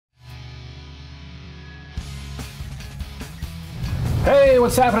Hey,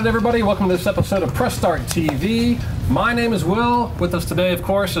 what's happening, everybody? Welcome to this episode of Press Start TV. My name is Will. With us today, of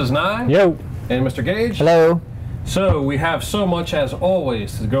course, is Nine. Yo. And Mr. Gage. Hello. So we have so much, as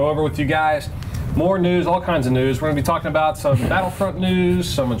always, to go over with you guys. More news, all kinds of news. We're going to be talking about some Battlefront news,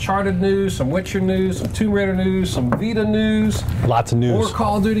 some Uncharted news, some Witcher news, some Tomb Raider news, some Vita news. Lots of news. More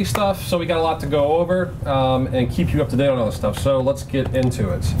Call of Duty stuff. So we got a lot to go over and keep you up to date on all this stuff. So let's get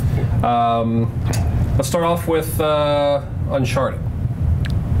into it. Let's start off with Uncharted.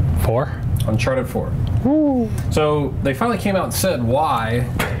 4? Uncharted 4. Woo. So they finally came out and said why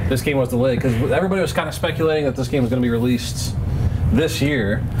this game was delayed, because everybody was kind of speculating that this game was going to be released this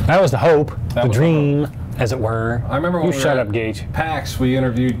year. That was the hope, the dream, as it were. I remember when we shut were up, Gage. PAX, we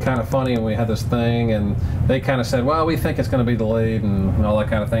interviewed Kind of Funny, and we had this thing, and they kind of said, well, we think it's going to be delayed and all that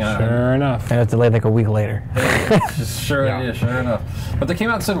kind of thing. Sure enough. And it's delayed like a week later. Sure enough. But they came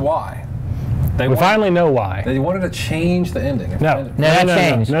out and said why. We finally know why. They wanted to change the ending. No, not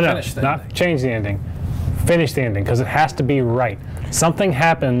change the ending. Finish the ending, because it has to be right. Something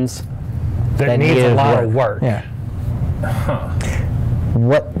happens that needs a lot of work. Yeah. Huh.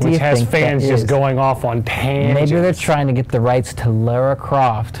 What do Which you has think fans that just is? going off on tangents. Maybe they're trying to get the rights to Lara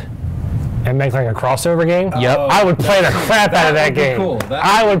Croft. And make like a crossover game? Yep. I would play the crap out of that game. Cool.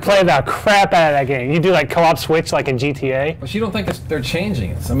 I would play the crap out of that game. You do like co-op switch like in GTA. But you don't think they're changing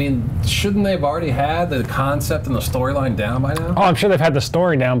it? I mean, shouldn't they have already had the concept and the storyline down by now? Oh, I'm sure they've had the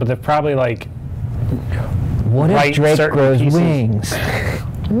story down, but they've probably like... What if Drake grows wings?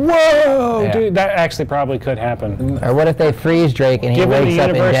 Whoa, Yeah. dude, that actually probably could happen. Or what if they freeze Drake and he wakes up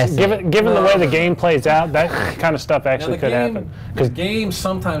in Destiny? Given the way the game plays out, that kind of stuff actually could happen. Because games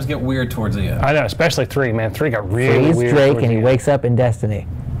sometimes get weird towards the end. I know, especially 3, man. 3 got really Freeze weird. Drake and he wakes up in Destiny.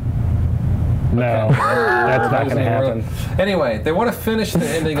 No, that's not going to happen. Anyway, they want to finish the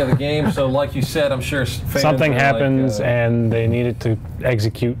ending of the game, so like you said, I'm sure fans Something are happens like, and they need it to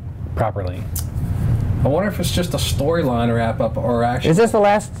execute properly. I wonder if it's just a storyline wrap up or actually. Is this the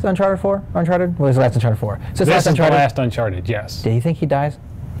last Uncharted 4? Uncharted? What was the last Uncharted 4? This is the last Uncharted, yes. Do you think he dies?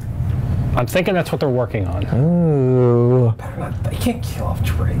 I'm thinking that's what they're working on. Ooh. They can't kill off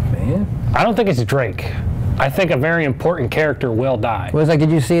Drake, man. I don't think it's Drake. I think a very important character will die. Was like,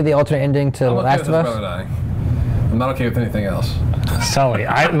 did you see the alternate ending to Last of Us? I'm not okay with anything else. Sully.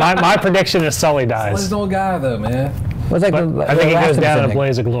 My prediction is Sully dies. Sully's an old guy, though, man. Was like I think he goes down in a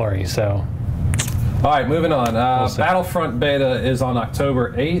blaze of glory, so. All right, moving on. Battlefront beta is on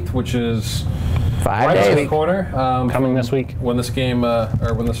October 8th, which is 5 right days. around the corner. Coming this week. When this game,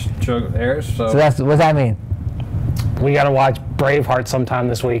 or when this show airs. So What does that mean? We got to watch Braveheart sometime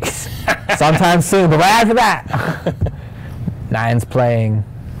this week. Sometime soon, but right after that. Nine's playing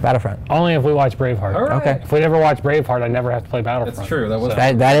Battlefront. Only if we watch Braveheart. All right. Okay. If we never watch Braveheart, I never have to play Battlefront. That's true.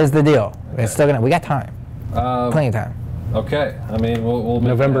 That is the deal. It's still gonna. We got time. Plenty of time. Okay. I mean, we'll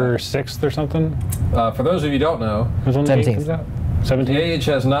November 6th or something? For those of you who don't know, 17th. 17th? Gage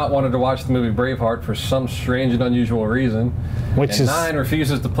has not wanted to watch the movie Braveheart for some strange and unusual reason. Nine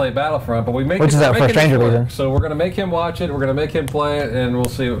refuses to play Battlefront, but which is for a stranger reason. So we're going to make him watch it. We're going to make him play it, and we'll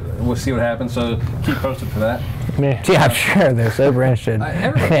see what happens. So keep posted for that. Yeah, I'm sure they're super interested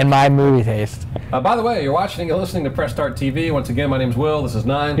in my movie taste. By the way, you're watching and listening to Press Start TV. Once again, my name's Will. This is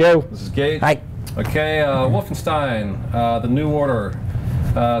Nine. Yo. This is Gage. Hi. Okay, Wolfenstein, The New Order.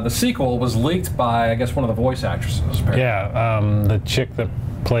 The sequel was leaked by, I guess, one of the voice actresses. Apparently. Yeah, the chick that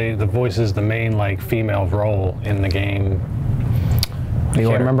voices the main female role in the game. I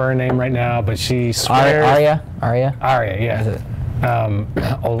can't remember her name right now, but she swears. Arya, yeah. Is it?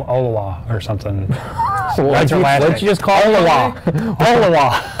 Olawa or something. What'd you just call Olawa?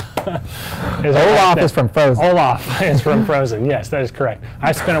 Olawa. Olaf is from Frozen. Olaf is from Frozen. Yes, that is correct.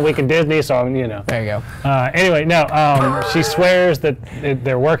 I spent a week in Disney, so you know. There you go. Anyway, no. She swears that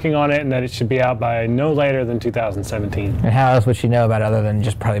they're working on it and that it should be out by no later than 2017. And how else would she know about it other than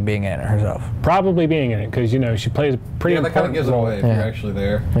just probably being in it herself? Probably being in it because she plays a pretty that kind of important gives it role. away if you're actually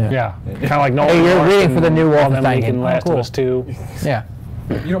there. Yeah. Kind of like Nolan. Hey, you're reading for the new Wolfenstein game. Last of Us 2. Yeah.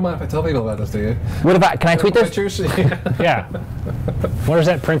 You don't mind if I tell people about this, do you? What if can I tweet this? Yeah. What is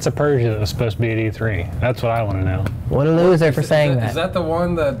that Prince of Persia that was supposed to be at E3? That's what I want to know. What a loser for saying that. Is that the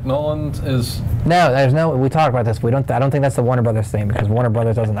one that Nolan is? No, there's no. We talked about this. I don't think that's the Warner Brothers thing because Warner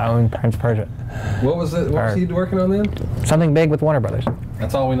Brothers doesn't own Prince of Persia. What was it? What was he working on then? Something big with Warner Brothers.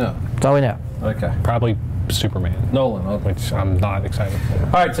 That's all we know. That's all we know. Okay. Probably Superman. Nolan, which I'm not excited for.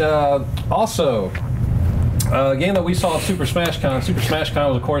 All right. Also. A game that we saw at Super Smash Con. Super Smash Con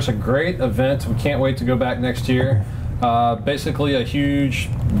was, of course, a great event. We can't wait to go back next year. Basically a huge,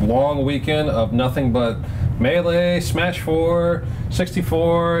 long weekend of nothing but Melee, Smash 4,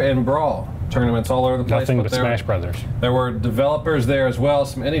 64, and Brawl. tournaments all over the place. Nothing but Smash Brothers. There were developers there as well,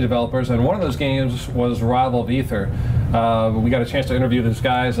 some indie developers, and one of those games was Rival of Ether. We got a chance to interview those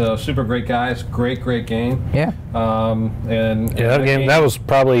guys, super great guys, great game. Yeah. And yeah, that was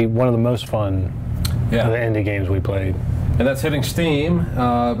probably one of the most fun of the indie games we played. And that's hitting Steam.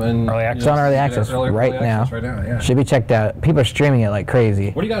 And early access. It's on early access right now. Yeah. Should be checked out. People are streaming it like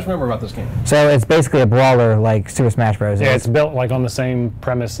crazy. What do you guys remember about this game? So it's basically a brawler like Super Smash Bros. Yeah, it's built like on the same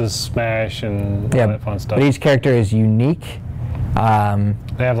premise as Smash and all that fun stuff. But each character is unique. They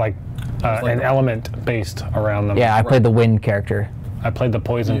have like an element based around them. Yeah, I played the wind character. I played the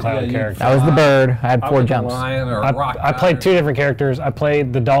Poison Cloud character. I was the bird. I had 4 jumps. I played 2 different characters. I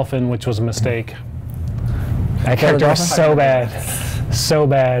played the dolphin, which was a mistake. That character was so bad. So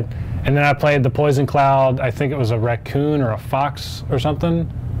bad. And then I played the Poison Cloud. I think it was a raccoon or a fox or something.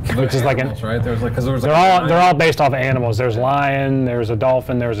 Which is like animals, right? There's like, 'cause there was they're all based off of animals. There's lion, there's a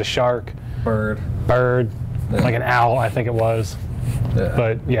dolphin, there's a shark. Bird. Like an owl, I think it was. Yeah.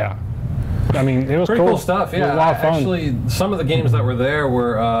 But yeah. I mean, it was pretty cool stuff. Yeah, it was a lot of fun. Actually, some of the games that were there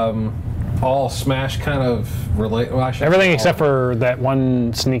were all Smash kind of related. Well, everything except for that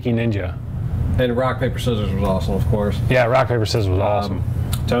one sneaky ninja. And Rock Paper Scissors was awesome, of course. Yeah, Rock Paper Scissors was awesome.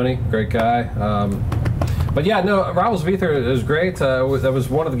 Tony, great guy. But yeah, no, Rivals of Ether is great. That was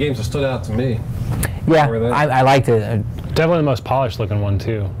one of the games that stood out to me. Yeah, I liked it. Definitely the most polished looking one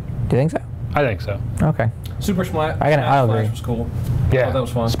too. Do you think so? I think so. Okay. Super Smash. I agree. Flash was cool. Yeah, that was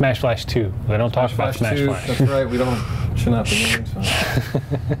fun. Smash Flash 2. They don't talk about Smash Flash. That's right. We should not be named. So.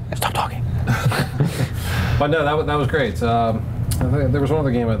 Stop talking. But no, that was great. There was one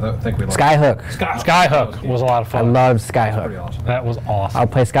other game I think we liked. Skyhook. Skyhook was a lot of fun. I loved Skyhook. Pretty awesome. That was awesome. I'll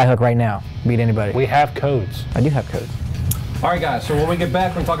play Skyhook right now. Beat anybody. We have codes. I do have codes. All right, guys. So when we get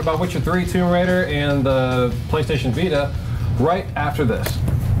back, we're going to talk about Witcher 3, Tomb Raider, and the PlayStation Vita right after this.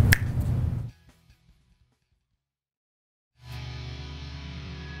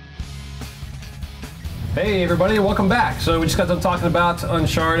 Hey everybody, welcome back. So we just got done talking about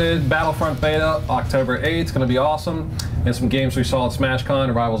Uncharted Battlefront Beta, October 8th. It's going to be awesome. And some games we saw at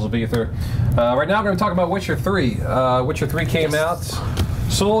SmashCon, Rivals of Ether. Right now we're going to talk about Witcher 3. Witcher 3 came out,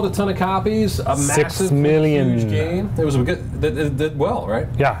 sold a ton of copies, a 6 massive, million. huge game. It was a good, it did well, right?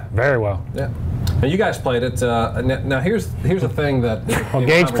 Yeah, very well. Yeah. Now you guys played it. Now here's the thing that. Well,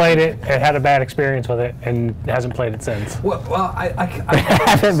 Gage played it and had a bad experience with it and hasn't played it since. Well, I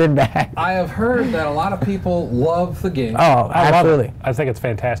haven't been back. I have heard that a lot of people love the game. Oh, absolutely. Love it. I think it's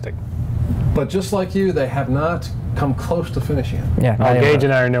fantastic. But just like you, they have not come close to finishing it. Yeah. Gage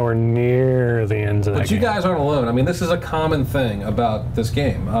and I are nowhere near the ends of that But you guys aren't alone. I mean, this is a common thing about this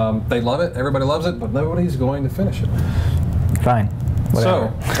game. They love it. Everybody loves it, but nobody's going to finish it. Fine.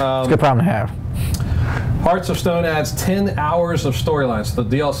 Whatever. So, it's a good problem to have. Hearts of Stone adds 10 hours of storyline. So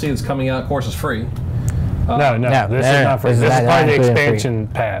the DLC that's coming out, of course, is free. No, this is not free. This is part of the expansion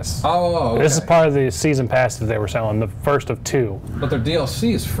pass. Oh, okay. This is part of the season pass that they were selling, the first of 2. But their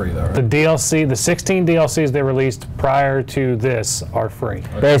DLC is free, though, right? The DLC, the 16 DLCs they released prior to this are free.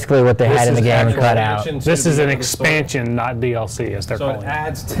 Okay. Basically what they had in the game and cut out. This is an expansion, not DLC, as they're calling it. So it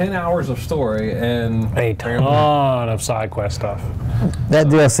adds 10 hours of story and a ton of side quest stuff. That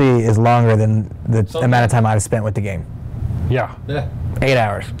DLC is longer than the amount of time I've spent with the game. Yeah. 8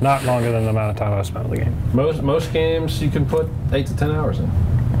 hours. Not longer than the amount of time I've spent with the game. Most games you can put 8 to 10 hours in.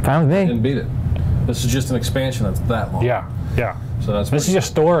 Fine with me. And beat it. This is just an expansion that's that long. Yeah. So this is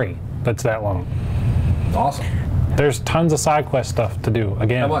just story that's that long. Awesome. There's tons of side quest stuff to do.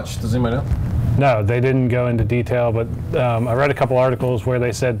 Again. How much? Does anybody know? No, they didn't go into detail, but I read a couple articles where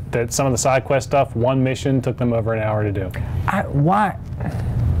they said that some of the side quest stuff, one mission took them over an hour to do. Why?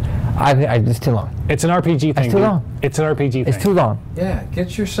 It's too long. It's an RPG thing. It's too long. It's an RPG thing. It's too long. Yeah,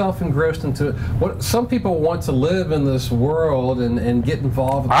 get yourself engrossed into it. Some people want to live in this world and get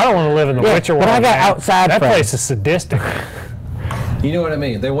involved. I don't want to live in the Witcher world. But I got outside That friends. place is sadistic. You know what I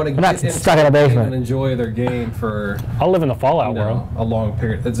mean? They want to get stuck in a basement and enjoy their game for I'll live in the Fallout world. a long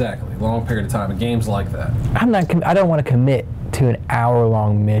period. Exactly, a long period of time. And games like that. I don't want to commit to an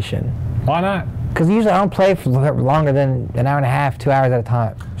hour-long mission. Why not? Because usually I don't play for longer than an hour and a half, 2 hours at a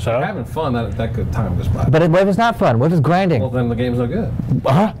time. So You're having fun, that good time goes by. But what if it's not fun? What if it's grinding? Well, then the game's no good.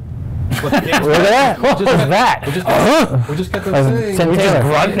 Huh? But the game's Look at that. What was that? We just got them saying. Tim we just Taylor.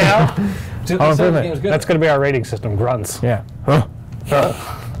 grunt now? The game's good. That's going to be our rating system, grunts. Yeah. Well,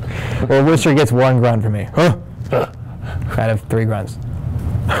 Witcher gets 1 grunt from me. Out of 3 grunts.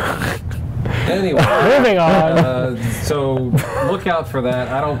 Anyway, Moving on. So look out for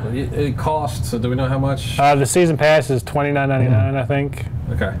that. It costs. So do we know how much? The season pass is $29.99, I think,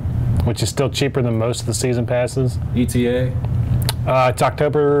 Okay. which is still cheaper than most of the season passes. ETA. It's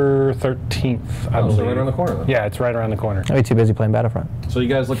October 13th, I believe. So right around the corner then. Yeah, it's right around the corner. I'll be too busy playing Battlefront. So you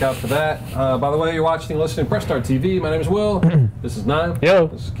guys look out for that. By the way, you're watching and listening to Press Start TV. My name is Will. This is Nine. Yo.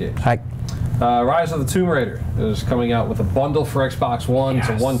 This is Cage. Hi. Rise of the Tomb Raider is coming out with a bundle for Xbox One. Yes.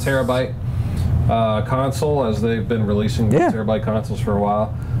 It's a 1 terabyte console, as they've been releasing 1 terabyte consoles for a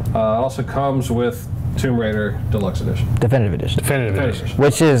while. Also comes with Tomb Raider Deluxe Edition. Definitive Edition. Definitive Edition.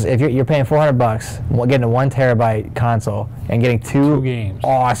 Which is, if you're paying $400, getting a 1 terabyte console and getting two games.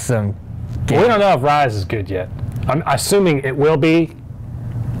 Awesome games. We don't know if Rise is good yet. I'm assuming it will be,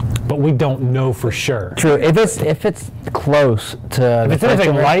 but we don't know for sure. True. If it's close to If it's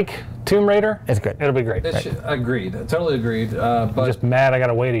anything like Tomb Raider, it's good. It'll be great. Agreed. Totally agreed. But I'm just mad I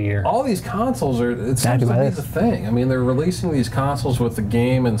gotta wait a year. all these consoles are, it seems to be the thing. I mean, they're releasing these consoles with the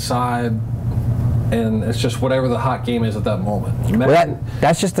game inside, and it's just whatever the hot game is at that moment. Well,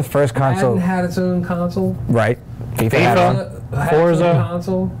 that's just the first console. Madden had its own console. Right. FIFA had one. Forza.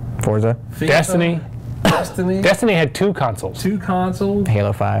 Console. Forza. FIFA, Destiny. Destiny. Destiny had 2 consoles. 2 consoles.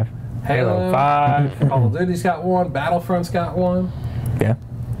 Halo 5. Halo 5. Call of Duty's got one. Battlefront's got one. Yeah.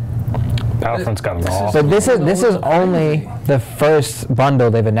 Battlefront's got them all. But this is only the first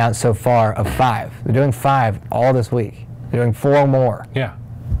bundle they've announced so far of 5. They're doing 5 all this week. They're doing 4 more. Yeah.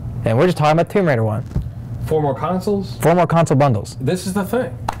 And we're just talking about Tomb Raider 1. 4 more consoles. 4 more console bundles. This is the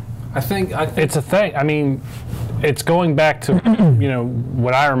thing. I think It's a thing. I mean, it's going back to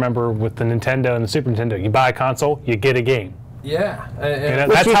what I remember with the Nintendo and the Super Nintendo. You buy a console, you get a game. Yeah.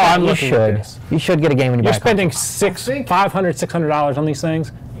 And that's how I'm looking at this. You should get a game when you buy You're a console. spending $500, $600 on these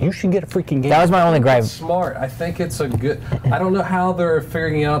things. You should get a freaking game. That was my only gripe. It's smart. I think it's a good. I don't know how they're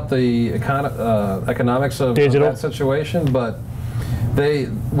figuring out the economics of that situation, but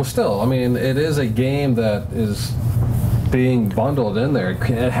still. I mean, it is a game that is being bundled in there.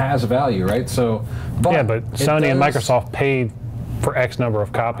 It has value, right? So, but Sony and Microsoft paid for X number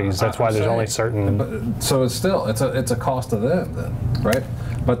of copies. That's why there's only certain. So it's still it's a cost to them, then, right?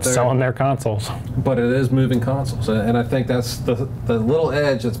 But they're selling their consoles. But it is moving consoles, and I think that's the little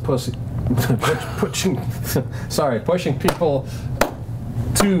edge that's pushing people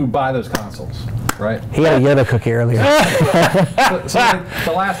to buy those consoles, right? He had a Yoda cookie earlier. so like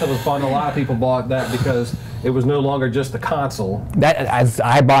the Last of Us bundle, a lot of people bought that because it was no longer just the console.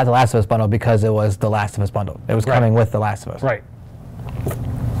 I bought the Last of Us bundle because it was the Last of Us bundle. It was coming with the Last of Us. Right.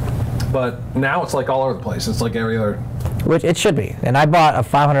 But now it's like all over the place. It's like every other. Which it should be. And I bought a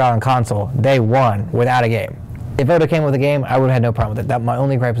 $500 console day 1 without a game. If it would have came with a game, I would have had no problem with it. My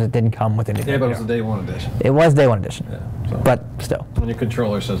only gripe is it didn't come with anything. Yeah, but it was a day 1 edition. It was day 1 edition. Yeah, so. But still. When your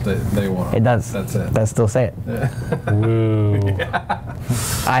controller says day 1. It does. That's it. That's still say it. Yeah. Woo.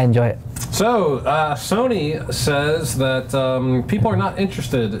 I enjoy it. So, Sony says that people are not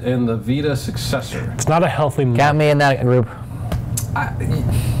interested in the Vita successor. It's not a healthy market. Got me in that group.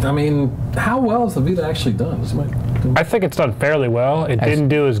 I mean, how well has the Vita actually done? I think it's done fairly well. It didn't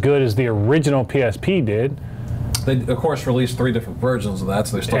do as good as the original PSP did. They, of course, released 3 different versions of that,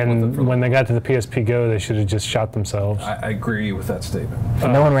 so they stuck with it. When they got to the PSP Go, they should have just shot themselves. I agree with that statement.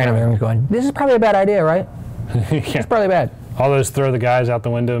 And no one ran in the room going, this is probably a bad idea, right? It's probably bad. All those throw the guys out the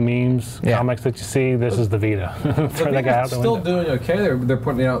window memes, comics that you see, this is the Vita. Throw that guy out the window. Still doing okay. They're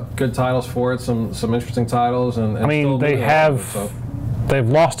putting out good titles for it, some interesting titles. And I mean, they've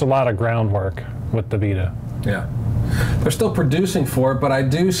lost a lot of groundwork with the Vita. Yeah. They're still producing for it, but I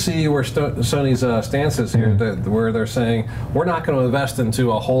do see where Sony's stance is here, where they're saying, we're not going to invest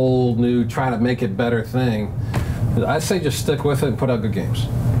into a whole new, try to make it better thing. I'd say just stick with it and put out good games.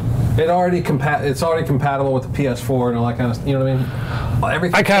 It's already compatible with the PS4 and all that kind of, you know what I mean?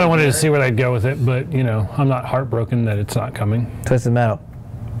 Everything. I kind of wanted to see where they'd go with it, but I'm not heartbroken that it's not coming. Twisted Metal.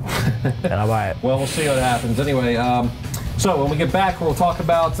 And I'll buy it. Well, we'll see what happens. Anyway, so when we get back, we'll talk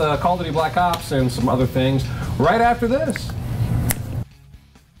about Call of Duty Black Ops and some other things right after this.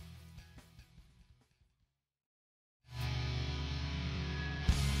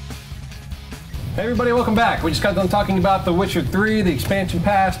 Hey everybody, welcome back. We just got done talking about The Witcher 3, the expansion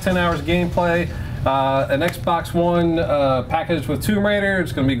pass, 10 hours of gameplay, an Xbox One package with Tomb Raider.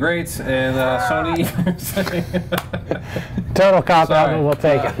 It's going to be great. And Sony total cop-out, but we'll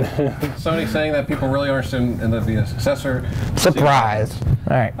take it. Sony saying that people really aren't interested in the Vita successor. Surprise.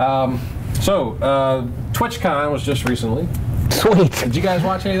 All right. TwitchCon was just recently. Sweet. Did you guys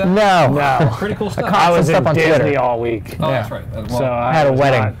watch any of that? No. Pretty cool stuff. I was in on Disney Twitter all week. Oh, that's right. Well, So I had a was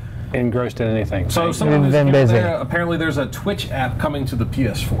wedding. not engrossed in anything. So someone been busy. Apparently there's a Twitch app coming to the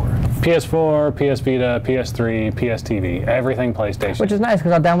PS4. PS4, PS Vita, PS3, PSTV, everything PlayStation. Which is nice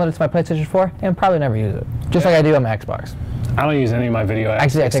because I'll download it to my PlayStation 4 and probably never use it. Just like I do on my Xbox. I don't use any of my video apps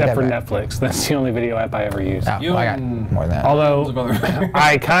Actually, I take except that for back. Netflix. That's the only video app I ever use. Oh, well, I got more than that. Although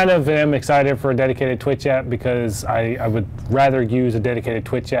I kind of am excited for a dedicated Twitch app because I would rather use a dedicated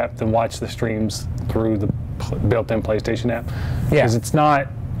Twitch app than watch the streams through the built-in PlayStation app. Because it's not,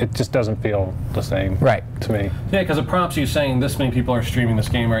 it just doesn't feel the same to me. Yeah, because it prompts you saying this many people are streaming this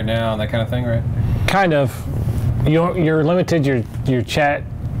game right now and that kind of thing, right? Kind of. You're limited, your chat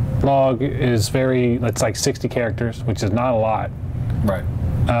log is it's like 60 characters, which is not a lot. Right.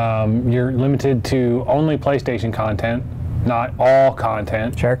 You're limited to only PlayStation content, not all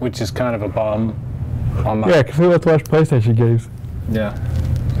content, which is kind of a bum. Yeah, because we like to watch PlayStation games. Yeah.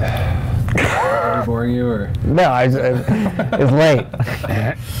 Are we boring you, or? No, it's late.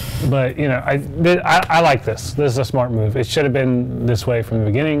 But you know, I like this. This is a smart move. It should have been this way from the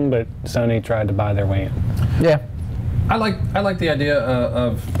beginning, but Sony tried to buy their way in. Yeah. I like the idea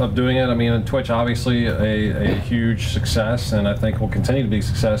of doing it. I mean, Twitch obviously a huge success, and I think will continue to be a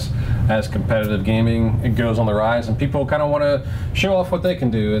success as competitive gaming goes on the rise, and people kind of want to show off what they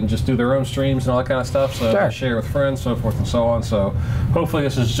can do and just do their own streams and all that kind of stuff. So share with friends, so forth and so on. So hopefully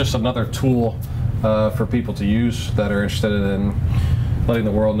this is just another tool for people to use that are interested in letting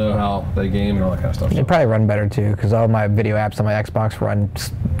the world know how they game and all that kind of stuff. It'd probably run better too, because all my video apps on my Xbox run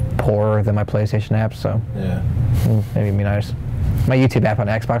poorer than my PlayStation apps. So yeah, maybe it'd be nice. My YouTube app on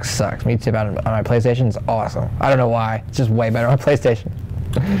Xbox sucks. My YouTube app on my PlayStation is awesome. I don't know why. It's just way better on PlayStation.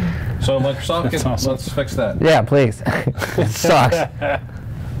 So Microsoft, let's fix that. Yeah, please. It sucks.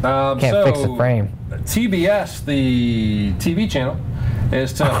 Can't fix the frame. TBS, the TV channel,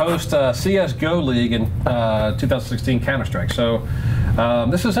 is to host CSGO League in 2016 Counter-Strike. So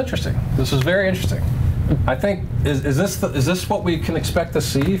this is interesting. This is very interesting. I think is this what we can expect to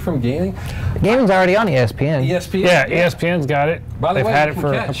see from gaming? Gaming's already on ESPN. ESPN. Yeah, ESPN's got it. By the They've way, had it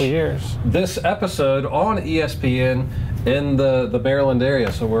for a couple of years. This episode on ESPN in the Maryland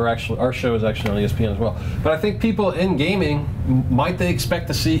area. So our show is actually on ESPN as well. But I think people in gaming, might they expect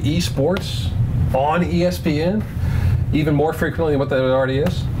to see esports on ESPN even more frequently than what that already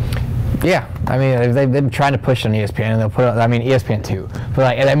is? Yeah, I mean they've been trying to push on ESPN, and they'll put ESPN 2, but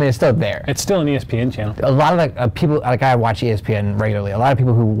like I mean it's still there. It's still an ESPN channel. A lot of people, like I watch ESPN regularly. A lot of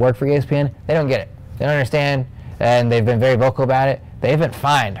people who work for ESPN, they don't get it. They don't understand, and they've been very vocal about it. They've been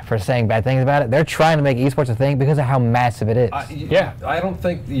fined for saying bad things about it. They're trying to make esports a thing because of how massive it is. Yeah, I don't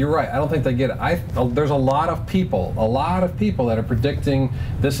think you're right. I don't think they get it. There's a lot of people that are predicting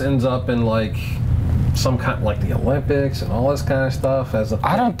this ends up in like some kind like the Olympics and all this kind of stuff.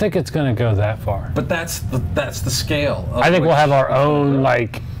 I don't think it's going to go that far. But that's the scale. I think we'll have our own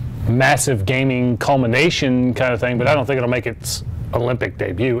like massive gaming culmination kind of thing, but I don't think it'll make its Olympic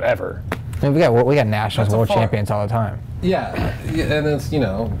debut ever. I mean, we got nationals, world champions all the time. Yeah, and it's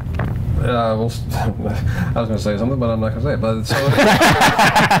I was going to say something, but I'm not going to say it. But so,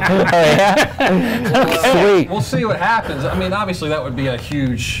 Sweet. We'll see what happens. I mean, obviously that would be a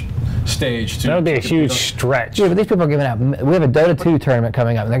huge stage. That would be a huge stretch. Yeah, but these people are giving out. We have a Dota 2 tournament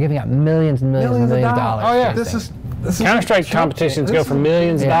coming up, and they're giving out millions and millions and millions of dollars. Oh yeah, this is Counter-Strike competitions go for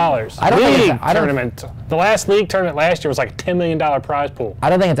millions of dollars. I don't think tournament. The last league tournament last year was like a $10 million prize pool. I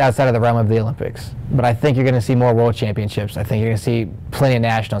don't think it's outside of the realm of the Olympics, but I think you're going to see more world championships. I think you're going to see plenty of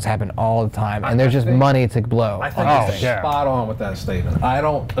nationals happen all the time, and there's just money to blow. I think you're spot on with that statement. I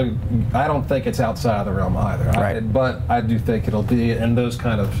don't think it's outside of the realm either. Right. But I do think it'll be in those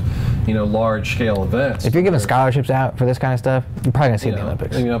kind of large scale events. If you're giving scholarships out for this kind of stuff, you're probably going to see the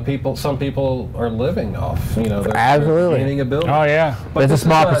Olympics. Some people are living off their absolutely gaining ability. Oh yeah, but it's a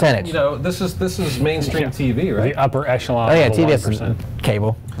small percentage. This is mainstream TV, right? The upper echelon. Oh yeah, of TBS is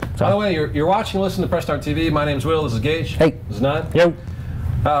cable. So. By the way, you're watching and listening to Press Start TV. My name's Will. This is Gage. Hey. This is Nod. Yo.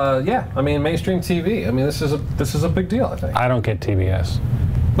 Yeah, I mean mainstream TV. I mean this is a big deal. I think. I don't get TBS.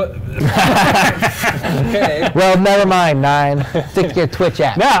 But okay. Well, never mind. 9. Stick to your Twitch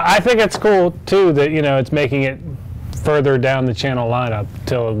app. No, I think it's cool too that it's making it further down the channel lineup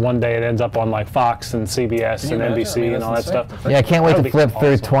till one day it ends up on like Fox and CBS and NBC and all that stuff. Yeah, I can't wait to flip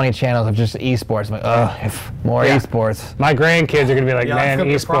through 20 channels of just esports. I'm like, more esports. My grandkids are going to be like, man,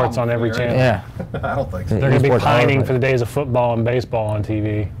 esports on every channel. Yeah. I don't think so. They're going to be pining for the days of football and baseball on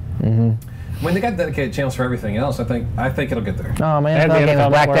TV. Mm-hmm. When they got dedicated channels for everything else, I think it'll get there. Oh man, the game is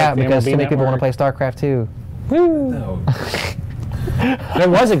blacked out because too many people want to play StarCraft 2. Woo! No. There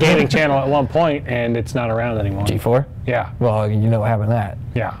was a gaming channel at one point, and it's not around anymore. G4? Yeah. Well, you know what happened to that.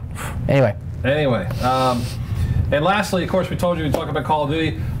 Yeah. Anyway. And lastly, of course, we told you we talk about Call of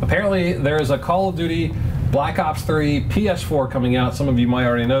Duty. Apparently, there is a Call of Duty Black Ops 3 PS4 coming out. Some of you might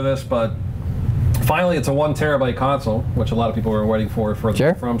already know this, but Finally, it's a 1 terabyte console, which a lot of people were waiting for from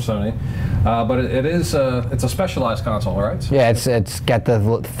Sony. But it's a specialized console, right? Yeah, it's got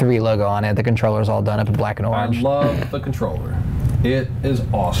the 3 logo on it. The controller's all done up in black and orange. I love the controller. It is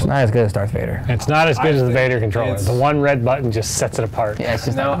awesome. It's not as good as Darth Vader. It's not as good as the Vader controller. The one red button just sets it apart. Yeah, it's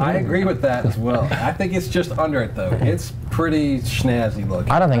just now, I agree with that as well. I think it's just under it, though. It's pretty snazzy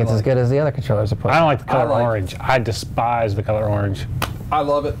looking. I don't think it's as good as the other controllers. I don't like the color orange. I despise the color orange. I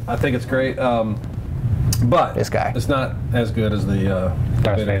love it. I think it's great. But this guy, it's not as good as the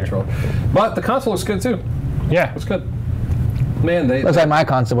Vader controller. But the console looks good, too. Yeah. It's good. Man, looks like my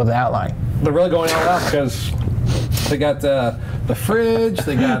console with an outline. They're really going all out because they got the fridge,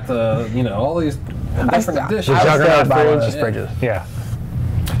 they got all these different dishes. I buy one of those fridges. Yeah.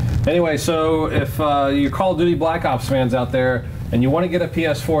 Anyway, so if you're Call of Duty Black Ops fans out there and you want to get a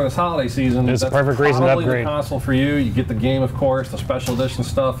PS4 this holiday season, it's a perfect reason to upgrade. Probably the console for you. You get the game, of course, the special edition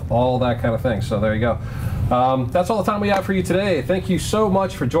stuff, all that kind of thing. So there you go. That's all the time we have for you today. Thank you so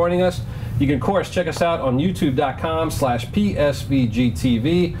much for joining us. You can, of course, check us out on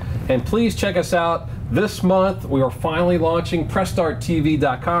youtube.com/PSVGTV. And please check us out this month. We are finally launching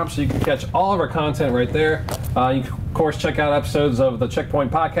PressStartTV.com, so you can catch all of our content right there. You can, of course, check out episodes of the Checkpoint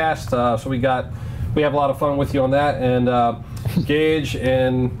podcast. So we have a lot of fun with you on that. And Gage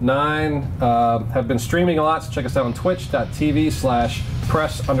and Nine have been streaming a lot, so check us out on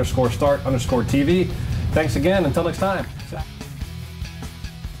twitch.tv/press_start_TV. Thanks again. Until next time.